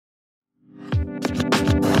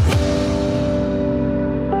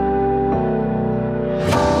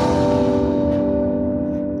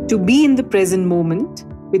To be in the present moment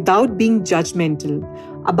without being judgmental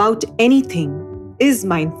about anything is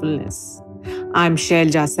mindfulness. I'm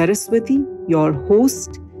Shailja Saraswati, your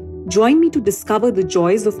host. Join me to discover the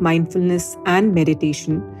joys of mindfulness and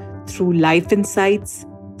meditation through life insights,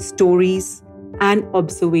 stories, and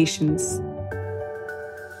observations.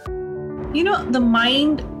 The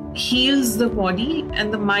mind heals the body,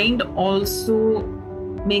 and the mind also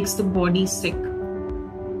makes the body sick.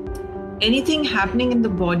 Anything happening in the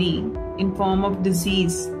body in form of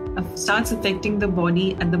disease starts affecting the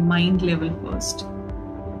body at the mind level first.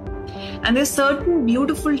 And there's certain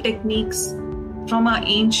beautiful techniques from our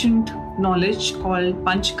ancient knowledge called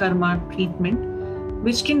Panchkarma treatment,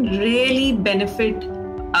 which can really benefit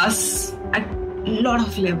us at a lot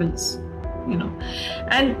of levels.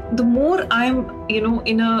 And the more I'm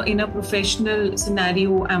in a professional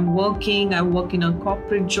scenario, I work in a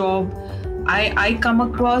corporate job, I come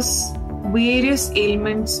across various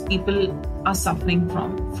ailments people are suffering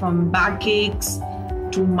from backaches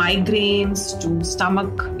to migraines to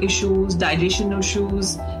stomach issues, digestion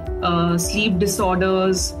issues, sleep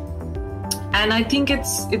disorders. And I think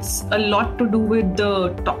it's a lot to do with the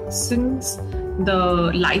toxins,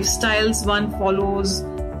 the lifestyles one follows,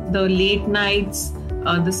 the late nights,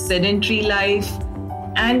 the sedentary life.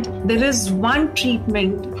 And there is one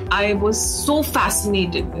treatment I was so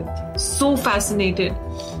fascinated with.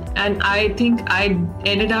 And I think I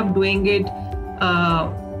ended up doing it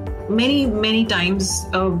many times,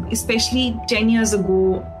 especially 10 years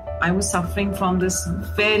ago. I was suffering from this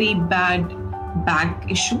very bad back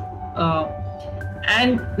issue,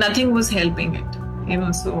 and nothing was helping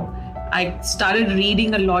it. So I started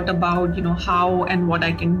reading a lot about, how and what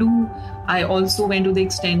I can do. I also went to the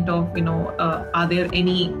extent of, are there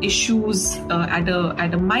any issues at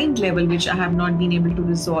a mind level which I have not been able to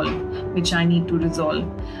resolve, which I need to resolve.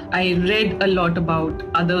 I read a lot about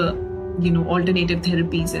other, alternative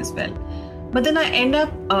therapies as well. But then I end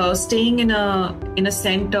up staying in a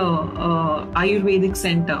center, Ayurvedic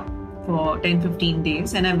center for 10-15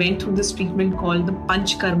 days. And I went through this treatment called the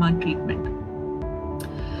Panchkarma treatment.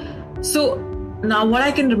 So now what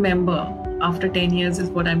I can remember after 10 years is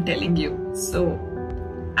what I'm telling you. So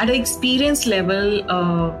at an experience level,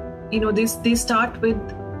 they start with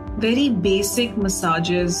very basic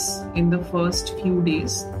massages in the first few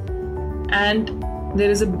days. And there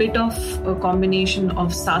is a bit of a combination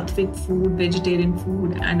of sattvic food, vegetarian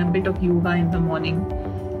food, and a bit of yoga in the morning.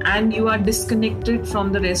 And you are disconnected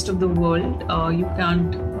from the rest of the world. You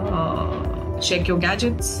can't check your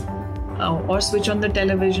gadgets, or switch on the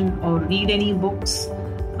television, or read any books,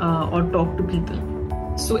 or talk to people.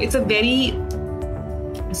 So it's a very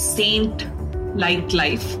saint-like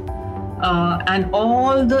life, and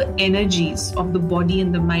all the energies of the body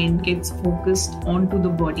and the mind gets focused onto the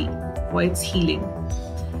body for its healing.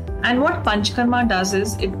 And what Panchkarma does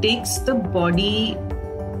is it takes the body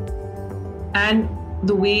and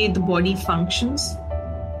the way the body functions.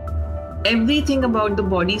 Everything about the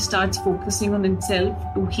body starts focusing on itself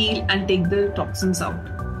to heal and take the toxins out.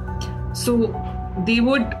 So they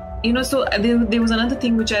would, there was another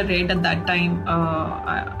thing which I read at that time.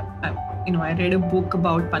 I read a book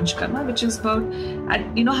about Panchkarma, which is about,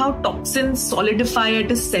 how toxins solidify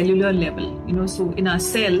at a cellular level. So in our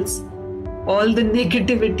cells, all the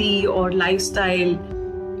negativity or lifestyle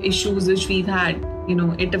issues which we've had,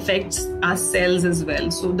 it affects our cells as well.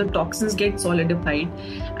 So the toxins get solidified,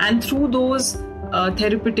 and through those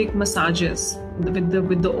therapeutic massages with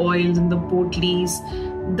the oils and the potleys,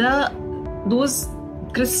 those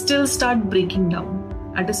crystals start breaking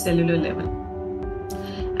down at a cellular level,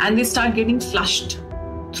 and they start getting flushed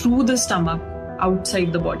through the stomach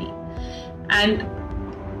outside the body. And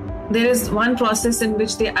there is one process in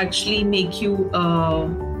which they actually make you,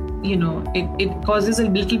 it causes a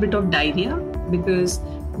little bit of diarrhea, because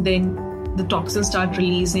then the toxins start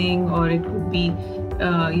releasing, or it could be,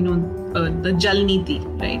 the jal niti,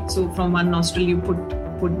 right? So from one nostril you put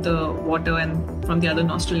the water, and from the other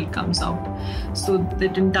nostril it comes out. So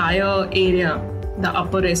that entire area, the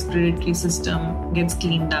upper respiratory system, gets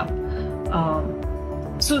cleaned up.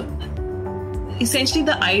 So essentially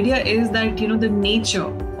the idea is that, the nature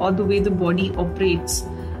or the way the body operates,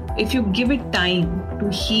 if you give it time to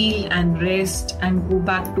heal and rest and go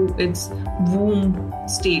back to its womb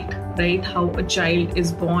state, right? How a child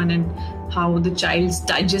is born and how the child's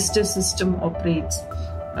digestive system operates.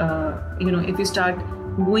 If you start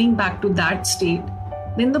going back to that state,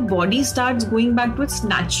 then the body starts going back to its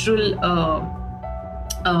natural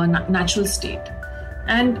state.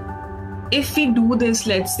 And if we do this,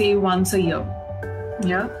 let's say once a year,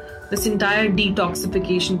 this entire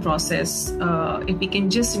detoxification process, if we can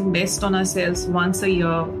just invest on ourselves once a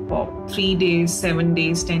year for 3 days, 7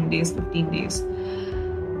 days, 10 days, 15 days,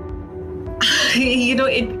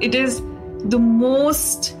 it is the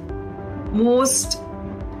most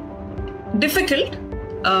difficult,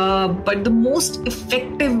 but the most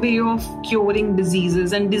effective way of curing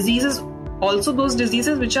diseases, and diseases, also those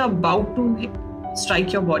diseases which are about to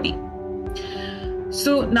strike your body.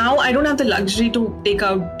 So now I don't have the luxury to take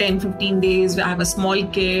out 10-15 days. I have a small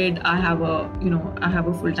kid, I have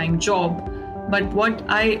a full-time job. But what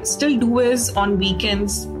I still do is on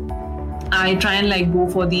weekends, I try and go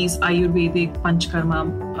for these Ayurvedic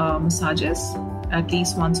Panchkarma massages at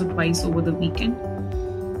least once or twice over the weekend.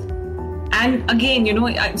 And again,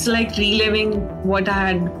 it's like reliving what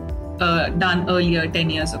I had done earlier 10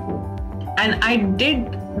 years ago. And I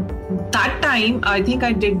did that time, I think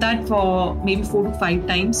I did that for maybe 4 to 5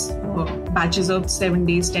 times, batches of 7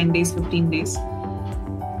 days, 10 days, 15 days.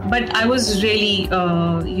 But I was really,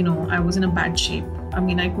 I was in a bad shape. I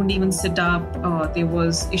mean, I couldn't even sit up. There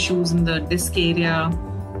was issues in the disc area.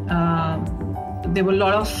 There were a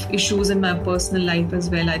lot of issues in my personal life as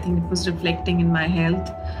well. I think it was reflecting in my health.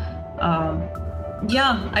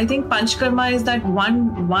 I think Panchkarma is that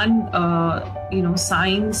one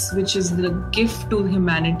science which is the gift to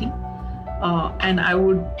humanity. And I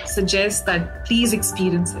would suggest that please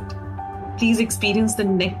experience it. Please experience the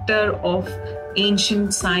nectar of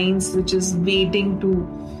ancient science which is waiting to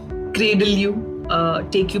cradle you,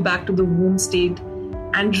 take you back to the womb state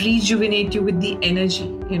and rejuvenate you with the energy,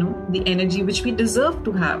 the energy which we deserve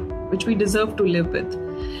to have, which we deserve to live with.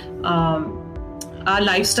 Our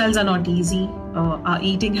lifestyles are not easy. Our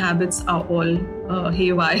eating habits are all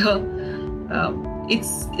haywire.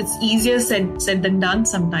 It's easier said than done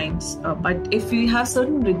sometimes. But if we have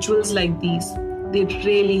certain rituals like these, they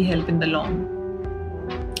really help in the long.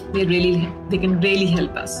 They can really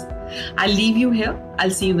help us. I'll leave you here.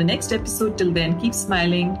 I'll see you in the next episode. Till then, keep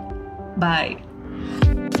smiling. Bye.